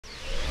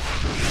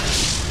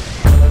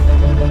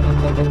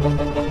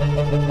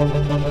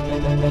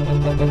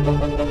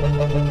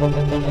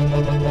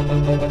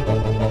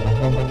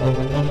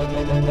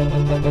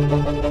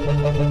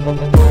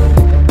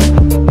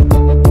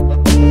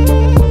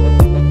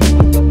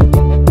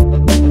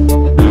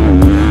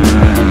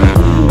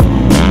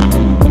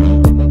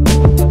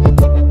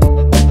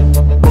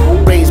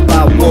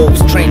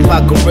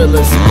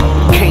Gorillas,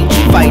 cage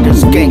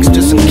fighters,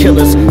 gangsters and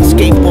killers,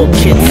 skateboard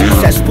kids,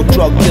 successful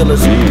drug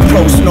dealers,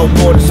 pro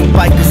snowboarders and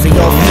bikers, they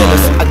all feel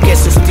us. I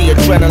guess it's the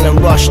adrenaline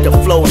rush that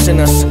flows in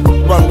us.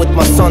 Run with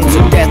my sons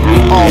to death, we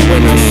all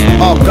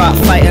winners. All got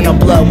fight in our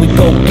blood, we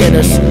go get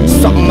us.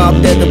 Something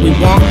out there that we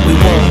want, we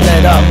won't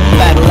let up.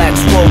 Battle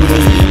axe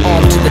warriors, we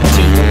armed to the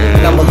teeth.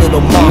 And I'm a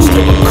little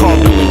monster, a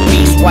conquering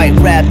beast, white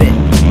rabbit,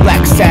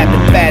 black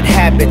Sabbath, bad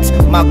habits.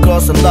 My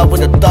girl's in love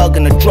with a thug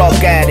and a drug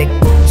addict.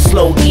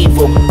 Slow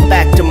evil,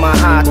 back to my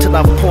high till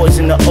I've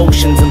poisoned the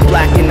oceans and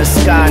blackened the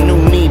sky. New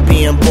me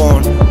being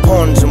born,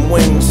 horns and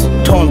wings,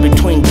 torn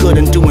between good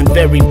and doing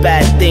very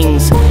bad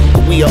things.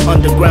 But we are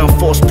underground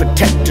force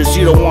protectors.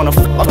 You don't wanna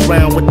f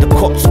around with the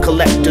corpse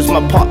collectors.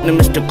 My partner,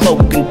 Mr.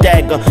 Cloak and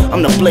Dagger.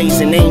 I'm the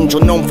blazing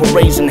angel, known for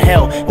raising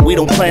hell, and we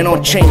don't plan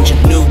on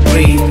changing. New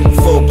breed,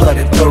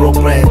 full-blooded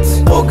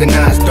thoroughbreds.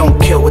 Organized, don't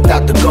kill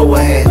without the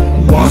go-ahead.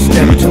 One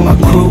step to my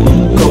crew,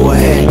 go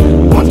ahead.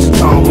 Once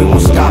it's on, we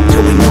won't stop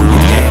till we know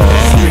you're dead.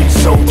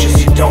 Street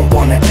soldiers, you don't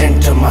wanna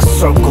enter my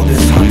circle.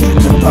 There's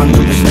hundreds of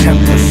thunderous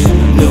tempers.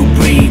 New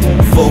breed,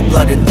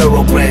 full-blooded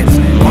thoroughbreds.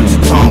 Once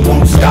it's on,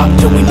 won't stop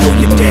till we know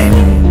you're dead.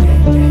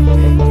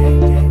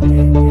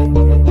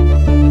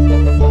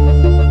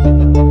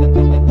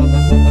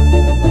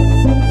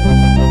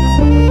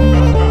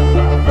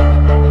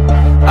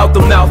 Out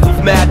the mouth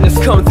of madness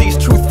come these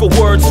truthful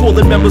words.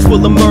 Swollen members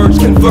will emerge,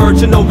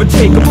 converge and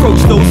overtake.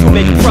 Approach those who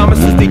make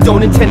promises they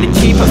don't intend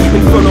to keep.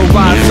 Inferno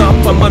rise up,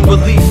 I'm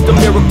unreleased. A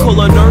miracle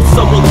on earth,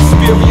 some will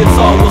experience,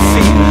 all will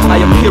see. I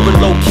appear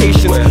in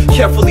locations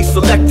carefully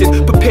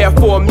selected. Prepare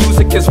for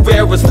music as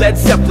rare as Led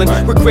Zeppelin.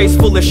 We're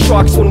graceful as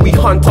sharks when we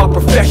hunt our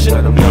profession.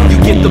 You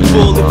get the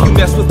bull if you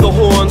mess with the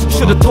horns.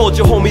 Should've told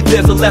you, homie,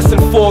 there's a lesson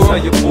for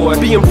him.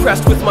 Be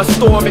impressed with my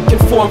storm, it can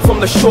form from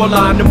the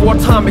shoreline. The more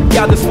time it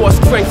gathers, more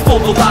strength, full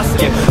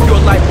velocity. Your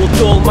light will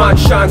dull, mine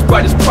shines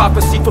bright as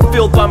prophecy,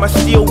 fulfilled by my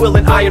steel will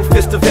and iron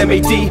fist of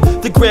MAD.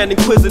 The Grand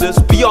Inquisitors,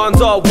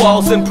 beyond our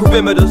walls and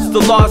perimeters. The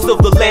laws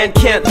of the land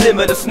can't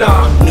limit us,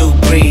 nah. New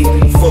breed,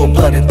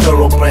 full-blooded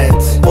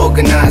thoroughbreds.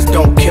 Organized,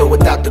 don't kill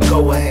without the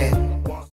go-ahead.